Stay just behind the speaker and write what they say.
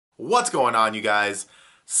What's going on, you guys?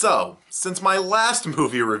 So, since my last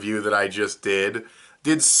movie review that I just did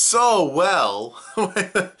so well,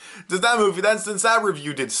 since that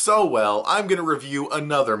review did so well, I'm gonna review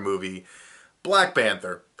another movie, Black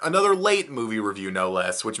Panther. Another late movie review, no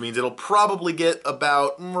less, which means it'll probably get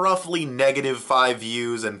about roughly -5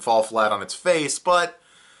 views and fall flat on its face, but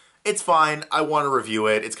it's fine. I want to review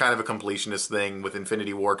it. It's kind of a completionist thing with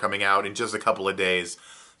Infinity War coming out in just a couple of days.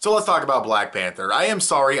 So let's talk about Black Panther. I am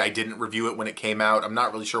sorry I didn't review it when it came out. I'm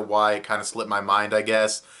not really sure why. It kind of slipped my mind, I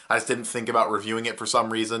guess. I just didn't think about reviewing it for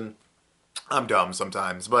some reason. I'm dumb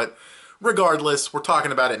sometimes, but regardless, we're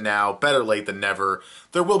talking about it now. Better late than never.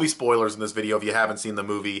 There will be spoilers in this video if you haven't seen the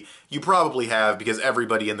movie. You probably have because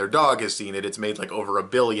everybody and their dog has seen it. It's made like over $1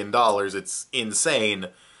 billion. It's insane.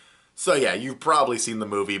 So yeah, you've probably seen the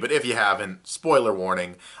movie, but if you haven't, spoiler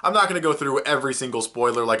warning. I'm not going to go through every single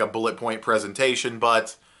spoiler like a bullet point presentation,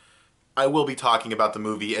 but I will be talking about the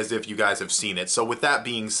movie as if you guys have seen it. So with that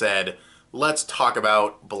being said, let's talk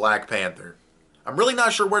about Black Panther. I'm really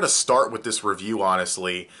not sure where to start with this review,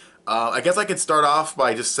 honestly. I guess I could start off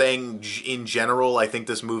by just saying, in general, I think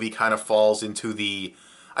this movie kind of falls into the...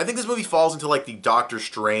 I think this movie falls into like the Doctor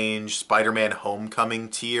Strange, Spider-Man Homecoming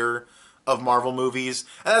tier of Marvel movies.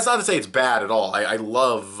 And that's not to say it's bad at all. I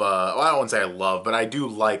love, well, I don't want to say I love, but I do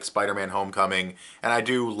like Spider-Man Homecoming, and I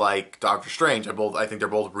do like Doctor Strange. I think they're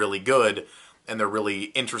both really good, and they're really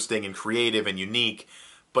interesting and creative and unique.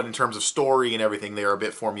 But in terms of story and everything, they are a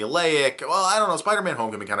bit formulaic. Well, I don't know, Spider-Man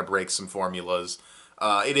Homecoming kind of breaks some formulas.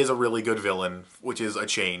 It is a really good villain, which is a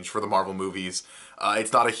change for the Marvel movies.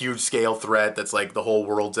 It's not a huge scale threat that's like the whole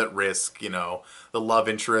world's at risk, you know. The love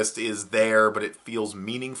interest is there, but it feels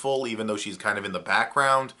meaningful even though she's kind of in the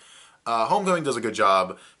background. Homecoming does a good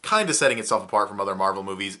job kind of setting itself apart from other Marvel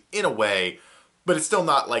movies in a way, but it's still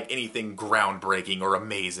not like anything groundbreaking or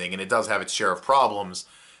amazing, and it does have its share of problems.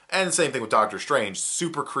 And the same thing with Doctor Strange.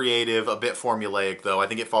 Super creative, a bit formulaic though. I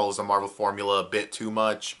think it follows the Marvel formula a bit too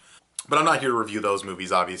much. But I'm not here to review those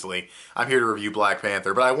movies, obviously. I'm here to review Black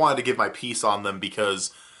Panther, but I wanted to give my piece on them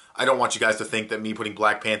because I don't want you guys to think that me putting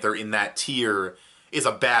Black Panther in that tier is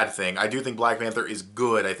a bad thing. I do think Black Panther is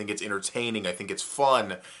good. I think it's entertaining. I think it's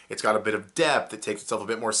fun. It's got a bit of depth. It takes itself a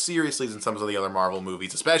bit more seriously than some of the other Marvel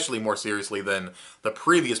movies, especially more seriously than the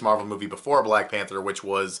previous Marvel movie before Black Panther, which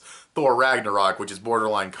was Thor Ragnarok, which is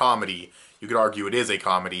borderline comedy. You could argue it is a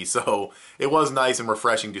comedy, so it was nice and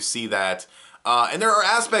refreshing to see that. And there are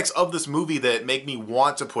aspects of this movie that make me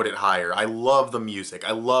want to put it higher. I love the music.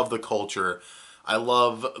 I love the culture. I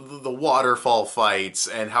love the waterfall fights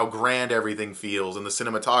and how grand everything feels. And the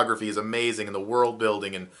cinematography is amazing. And the world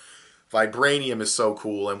building and Vibranium is so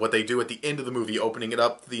cool. And what they do at the end of the movie, opening it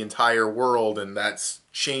up to the entire world. And that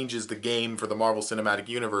changes the game for the Marvel Cinematic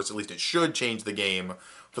Universe. At least it should change the game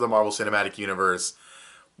for the Marvel Cinematic Universe.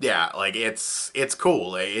 Yeah, like it's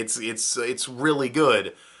cool. It's really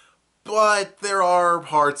good. But there are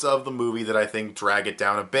parts of the movie that I think drag it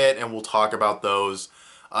down a bit, and we'll talk about those.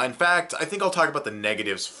 In fact, I think I'll talk about the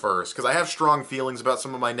negatives first, because I have strong feelings about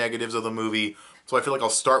some of my negatives of the movie, so I feel like I'll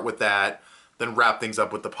start with that, then wrap things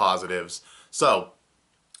up with the positives. So,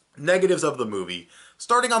 negatives of the movie.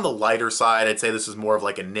 Starting on the lighter side, I'd say this is more of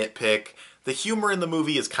like a nitpick. The humor in the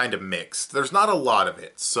movie is kind of mixed. There's not a lot of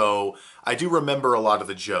it, so I do remember a lot of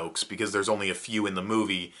the jokes, because there's only a few in the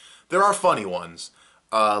movie. There are funny ones.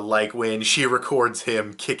 Like when she records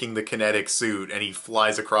him kicking the kinetic suit and he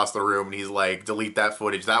flies across the room and he's like, delete that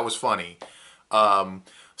footage. That was funny. Some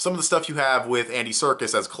of the stuff you have with Andy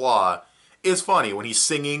Serkis as Claw is funny. When he's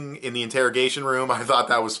singing in the interrogation room, I thought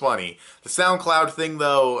that was funny. The SoundCloud thing,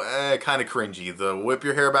 though, kind of cringy. The whip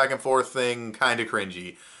your hair back and forth thing, kind of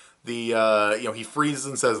cringy. The, you know, he freezes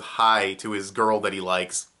and says hi to his girl that he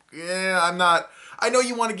likes. I know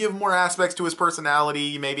you want to give more aspects to his personality,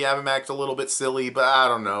 you maybe have him act a little bit silly, but I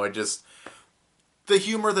don't know, the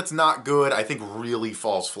humor that's not good, I think really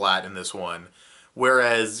falls flat in this one.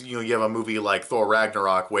 Whereas, you know, you have a movie like Thor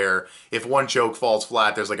Ragnarok where if one joke falls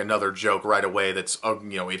flat, there's like another joke right away that's,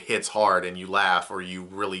 you know, it hits hard and you laugh or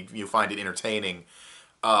you find it entertaining.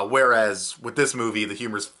 Whereas with this movie, the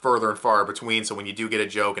humor's further and far between, so when you do get a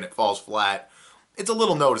joke and it falls flat, it's a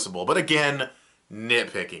little noticeable. But again,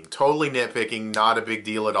 nitpicking. Totally nitpicking, not a big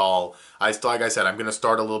deal at all. Like I said, I'm going to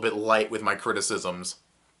start a little bit light with my criticisms.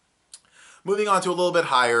 Moving on to a little bit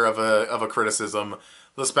higher of a criticism,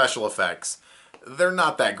 the special effects. They're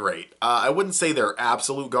not that great. I wouldn't say they're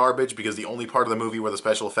absolute garbage, because the only part of the movie where the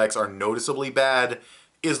special effects are noticeably bad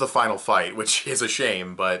is the final fight, which is a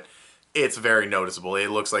shame, but it's very noticeable. It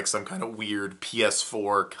looks like some kind of weird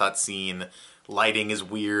PS4 cutscene. Lighting is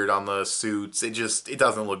weird on the suits. It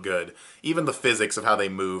doesn't look good. Even the physics of how they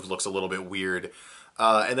move looks a little bit weird.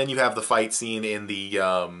 And then you have the fight scene in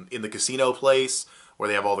the casino place where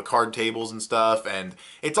they have all the card tables and stuff, and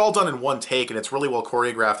it's all done in one take, and it's really well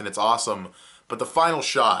choreographed, and it's awesome. But the final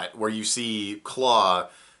shot where you see Claw,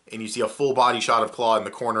 and you see a full body shot of Claw in the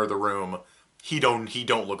corner of the room, he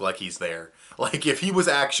don't look like he's there. Like, if he was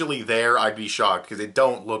actually there, I'd be shocked, because it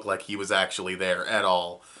don't look like he was actually there at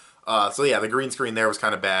all. So yeah, the green screen there was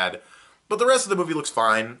kind of bad. But the rest of the movie looks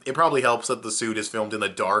fine. It probably helps that the suit is filmed in the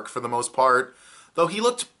dark for the most part. Though he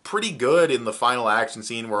looked pretty good in the final action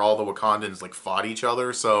scene where all the Wakandans, like, fought each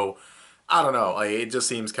other. So, I don't know. It just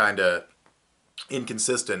seems kind of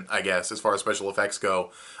inconsistent, I guess, as far as special effects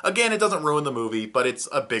go. Again, it doesn't ruin the movie, but it's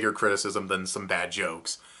a bigger criticism than some bad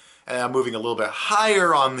jokes. And I'm moving a little bit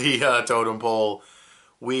higher on the totem pole.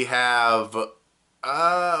 We have...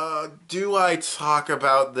 do I talk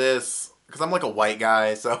about this? Because I'm like a white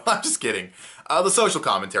guy, so I'm just kidding. The social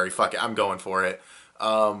commentary, fuck it, I'm going for it.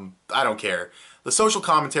 I don't care. The social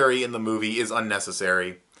commentary in the movie is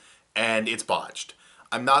unnecessary, and it's botched.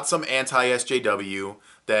 I'm not some anti-SJW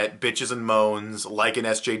that bitches and moans like an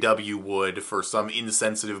SJW would for some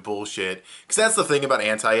insensitive bullshit. Because that's the thing about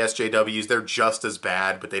anti-SJWs, they're just as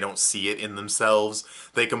bad, but they don't see it in themselves.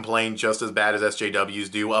 They complain just as bad as SJWs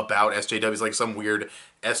do about SJWs, like some weird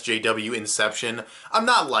SJW inception. I'm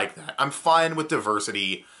not like that. I'm fine with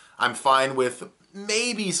diversity. I'm fine with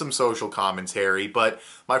maybe some social commentary, but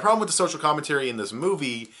my problem with the social commentary in this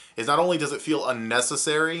movie is not only does it feel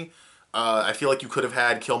unnecessary, I feel like you could have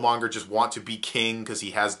had Killmonger just want to be king because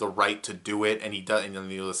he has the right to do it, and he does.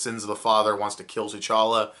 And, you know, the sins of the father wants to kill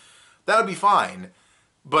T'Challa. That would be fine,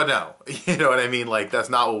 but no, you know what I mean. Like, that's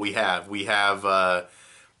not what we have. We have,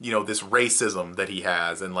 you know, this racism that he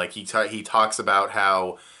has, and like he talks about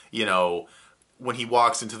how, you know, when he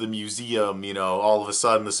walks into the museum, you know, all of a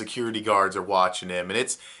sudden the security guards are watching him, and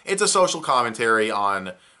it's a social commentary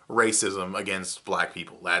on racism against black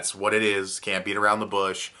people. That's what it is. Can't beat around the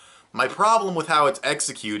bush. My problem with how it's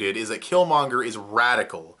executed is that Killmonger is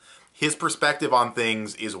radical. His perspective on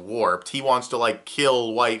things is warped. He wants to, like,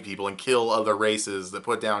 kill white people and kill other races that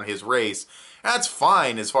put down his race. That's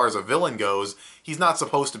fine as far as a villain goes. He's not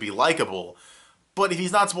supposed to be likable. But if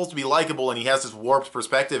he's not supposed to be likable and he has this warped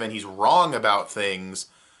perspective and he's wrong about things,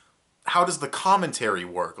 how does the commentary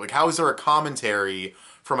work? Like, how is there a commentary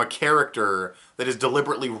from a character that is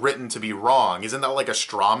deliberately written to be wrong? Isn't that like a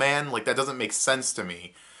straw man? Like, that doesn't make sense to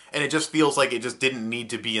me. And it just feels like it just didn't need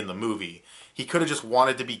to be in the movie. He could have just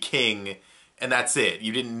wanted to be king, and that's it.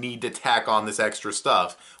 You didn't need to tack on this extra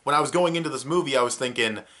stuff. When I was going into this movie, I was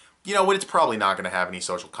thinking, you know what, it's probably not going to have any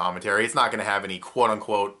social commentary. It's not going to have any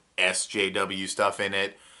quote-unquote SJW stuff in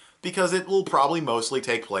it, because it will probably mostly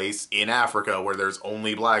take place in Africa where there's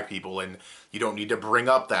only black people, and you don't need to bring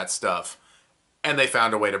up that stuff. And they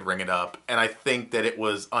found a way to bring it up, and I think that it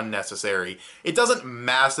was unnecessary. It doesn't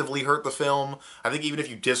massively hurt the film. I think even if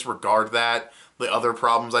you disregard that, the other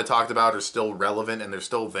problems I talked about are still relevant, and they're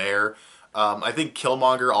still there. I think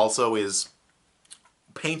Killmonger also is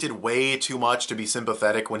painted way too much to be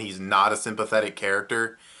sympathetic when he's not a sympathetic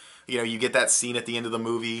character. You know, you get that scene at the end of the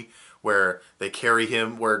movie where they carry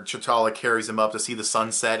him, where T'Challa carries him up to see the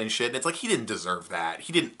sunset and shit, and it's like, he didn't deserve that.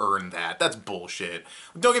 He didn't earn that. That's bullshit.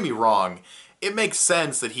 Don't get me wrong. It makes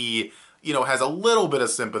sense that he, you know, has a little bit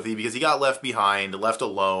of sympathy because he got left behind, left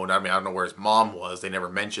alone. I mean, I don't know where his mom was. They never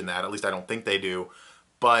mention that. At least I don't think they do.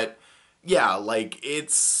 But, yeah, like,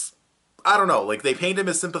 it's... I don't know. Like, they paint him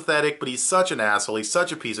as sympathetic, but he's such an asshole. He's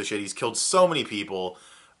such a piece of shit. He's killed so many people,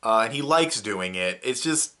 and he likes doing it. It's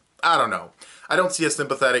just... I don't know. I don't see a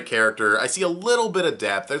sympathetic character. I see a little bit of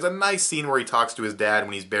depth. There's a nice scene where he talks to his dad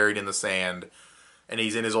when he's buried in the sand, and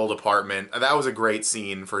he's in his old apartment. That was a great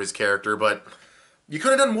scene for his character, but you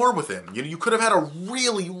could have done more with him. You could have had a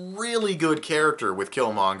really, really good character with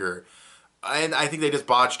Killmonger. And I think they just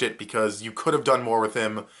botched it because you could have done more with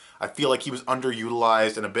him. I feel like he was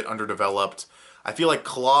underutilized and a bit underdeveloped. I feel like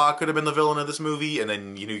Claw could have been the villain of this movie, and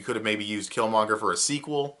then, you know, you could have maybe used Killmonger for a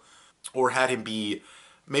sequel, or had him be...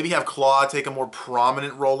 maybe have Claw take a more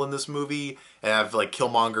prominent role in this movie and have, like,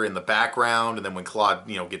 Killmonger in the background, and then when Claw,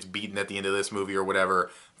 you know, gets beaten at the end of this movie or whatever,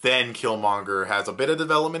 then Killmonger has a bit of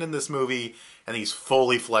development in this movie, and he's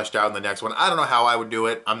fully fleshed out in the next one. I don't know how I would do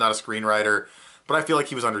it. I'm not a screenwriter, but I feel like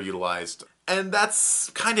he was underutilized. And that's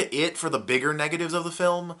kind of it for the bigger negatives of the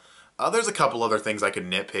film. There's a couple other things I could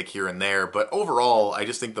nitpick here and there, but overall, I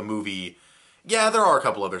just think the movie... yeah, there are a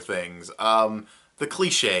couple other things. The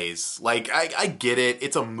cliches. Like, I get it,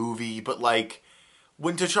 it's a movie, but, like,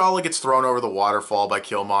 when T'Challa gets thrown over the waterfall by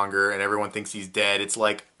Killmonger and everyone thinks he's dead, it's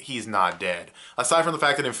like, he's not dead. Aside from the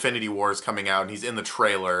fact that Infinity War is coming out and he's in the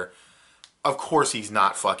trailer, of course he's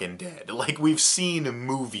not fucking dead. Like, we've seen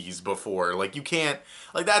movies before. Like, you can't...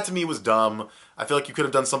 Like, that to me was dumb. I feel like you could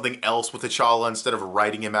have done something else with T'Challa instead of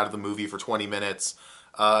writing him out of the movie for 20 minutes.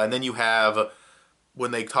 And then you have...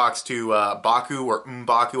 when they talks to Baku or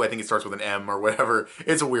M'Baku, I think it starts with an M or whatever.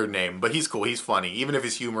 It's a weird name, but he's cool. He's funny. Even if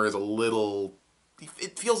his humor is a little...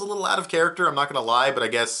 It feels a little out of character, I'm not going to lie, but I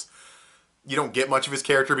guess you don't get much of his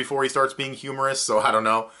character before he starts being humorous, so I don't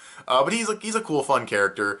know. But he's a cool, fun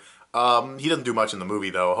character. He doesn't do much in the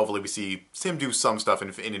movie, though. Hopefully we see him do some stuff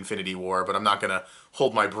in Infinity War, but I'm not going to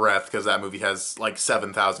hold my breath because that movie has like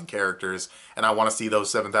 7,000 characters, and I want to see those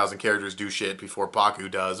 7,000 characters do shit before Baku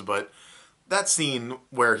does, but that scene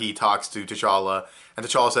where he talks to T'Challa, and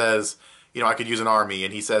T'Challa says, you know, I could use an army,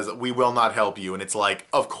 and he says, we will not help you, and it's like,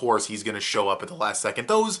 of course he's going to show up at the last second.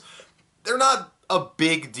 Those, they're not a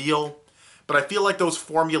big deal, but I feel like those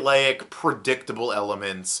formulaic, predictable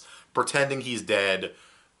elements, pretending he's dead,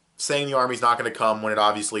 saying the army's not going to come when it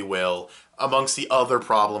obviously will, amongst the other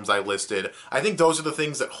problems I listed, I think those are the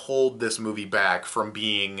things that hold this movie back from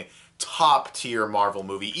being top-tier Marvel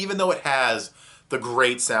movie, even though it has the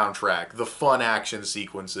great soundtrack, the fun action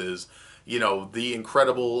sequences, you know, the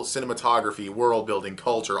incredible cinematography, world building,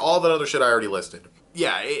 culture, all that other shit I already listed.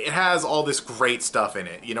 Yeah, it has all this great stuff in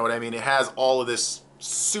it, you know what I mean? It has all of this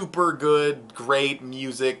super good, great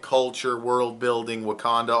music, culture, world building,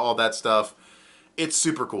 Wakanda, all that stuff. It's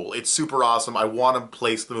super cool. It's super awesome. I want to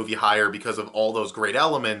place the movie higher because of all those great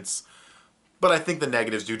elements, but I think the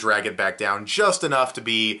negatives do drag it back down just enough to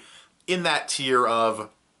be in that tier of,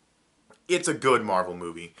 it's a good Marvel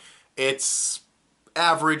movie. It's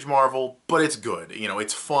average Marvel, but it's good. You know,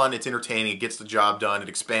 it's fun, it's entertaining, it gets the job done, it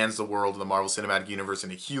expands the world of the Marvel Cinematic Universe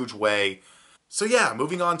in a huge way. So yeah,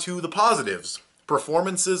 moving on to the positives.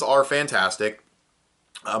 Performances are fantastic.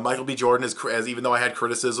 Michael B. Jordan, as even though I had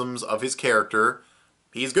criticisms of his character,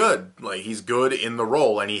 he's good. Like, he's good in the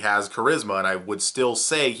role, and he has charisma, and I would still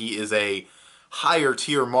say he is a higher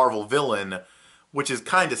tier Marvel villain, which is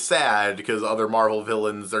kind of sad because other Marvel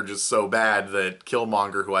villains are just so bad that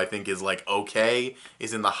Killmonger, who I think is like okay,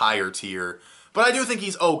 is in the higher tier. But I do think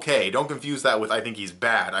he's okay. Don't confuse that with I think he's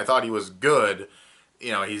bad. I thought he was good.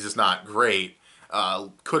 You know, he's just not great.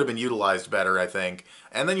 Could have been utilized better, I think.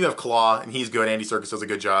 And then you have Claw, and he's good. Andy Serkis does a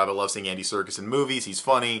good job. I love seeing Andy Serkis in movies. He's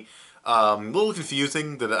funny. A little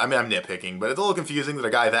confusing that, I mean, I'm nitpicking, but it's a little confusing that a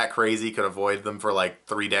guy that crazy could avoid them for like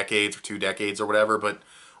 3 decades or 2 decades or whatever, but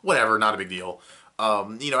whatever, not a big deal.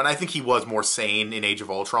 You know, and I think he was more sane in Age of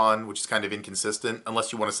Ultron, which is kind of inconsistent,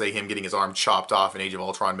 unless you want to say him getting his arm chopped off in Age of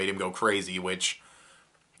Ultron made him go crazy, which,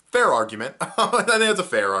 fair argument. I think that's a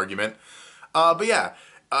fair argument. But yeah,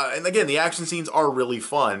 and again, the action scenes are really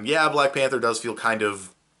fun. Yeah, Black Panther does feel kind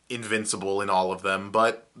of invincible in all of them,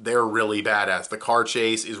 but they're really badass. The car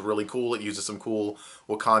chase is really cool. It uses some cool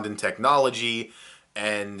Wakandan technology,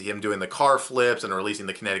 and him doing the car flips and releasing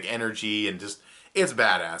the kinetic energy, and just, it's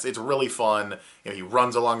badass. It's really fun. You know, he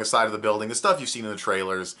runs along the side of the building. The stuff you've seen in the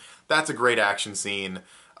trailers. That's a great action scene.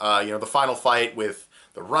 You know, the final fight with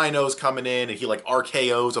the rhinos coming in, and he like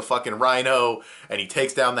RKO's a fucking rhino, and he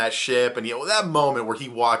takes down that ship, and you know, that moment where he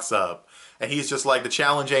walks up, and he's just like, the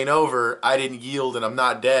challenge ain't over, I didn't yield, and I'm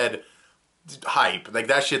not dead. Hype. Like,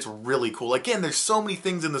 that shit's really cool. Again, there's so many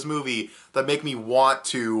things in this movie that make me want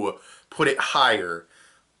to put it higher.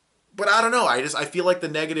 But I don't know, I feel like the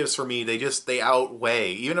negatives for me, they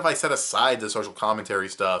outweigh. Even if I set aside the social commentary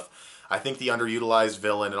stuff, I think the underutilized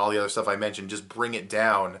villain and all the other stuff I mentioned just bring it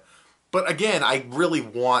down. But again, I really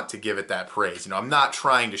want to give it that praise. You know, I'm not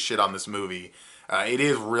trying to shit on this movie. It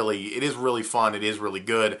is really fun, it is really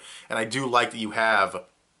good, and I do like that you have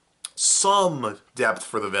some depth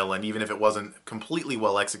for the villain, even if it wasn't completely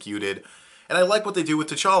well executed. And I like what they do with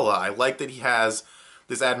T'Challa. I like that he has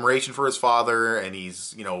this admiration for his father, and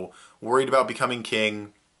he's, you know, worried about becoming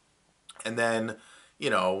king. And then, you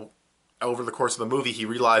know, over the course of the movie, he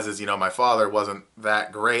realizes, you know, my father wasn't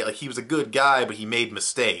that great. Like, he was a good guy, but he made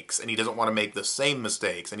mistakes, and he doesn't want to make the same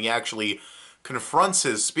mistakes. And he actually confronts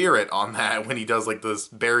his spirit on that when he does, like, this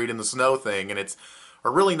buried in the snow thing. And it's a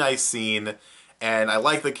really nice scene, and I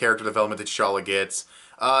like the character development that T'Challa gets.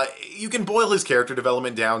 You can boil his character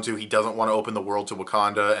development down to he doesn't want to open the world to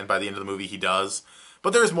Wakanda, and by the end of the movie he does.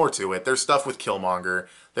 But there's more to it. There's stuff with Killmonger.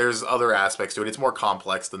 There's other aspects to it. It's more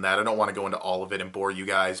complex than that. I don't want to go into all of it and bore you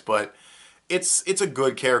guys, but it's a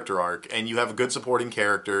good character arc, and you have good supporting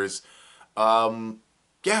characters.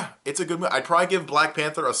 Yeah, it's a good movie. I'd probably give Black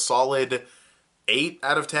Panther a solid 8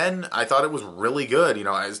 out of 10. I thought it was really good. You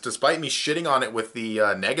know, despite me shitting on it with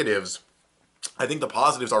the negatives, I think the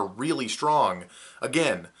positives are really strong.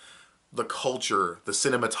 Again, the culture, the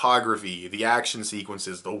cinematography, the action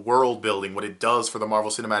sequences, the world building, what it does for the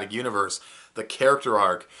Marvel Cinematic Universe, the character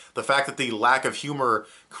arc, the fact that the lack of humor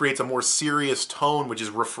creates a more serious tone, which is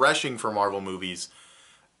refreshing for Marvel movies.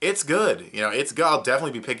 It's good. You know, it's good. I'll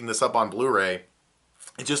definitely be picking this up on Blu-ray.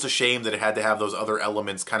 It's just a shame that it had to have those other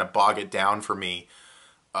elements kind of bog it down for me.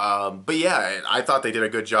 But yeah, I thought they did a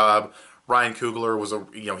good job. Ryan Coogler was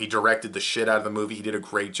he directed the shit out of the movie. He did a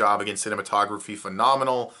great job. Again, cinematography,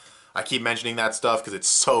 phenomenal. I keep mentioning that stuff because it's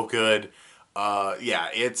so good. Yeah,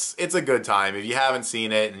 it's a good time. If you haven't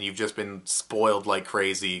seen it and you've just been spoiled like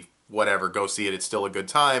crazy, whatever, go see it. It's still a good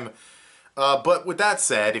time. But with that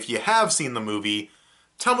said, if you have seen the movie,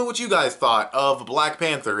 tell me what you guys thought of Black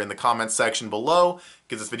Panther in the comments section below.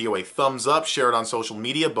 Give this video a thumbs up, share it on social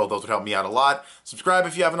media. Both those would help me out a lot. Subscribe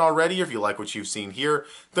if you haven't already, or if you like what you've seen here.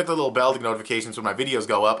 Click the little bell to get notifications when my videos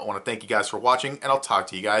go up. I want to thank you guys for watching, and I'll talk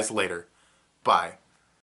to you guys later. Bye.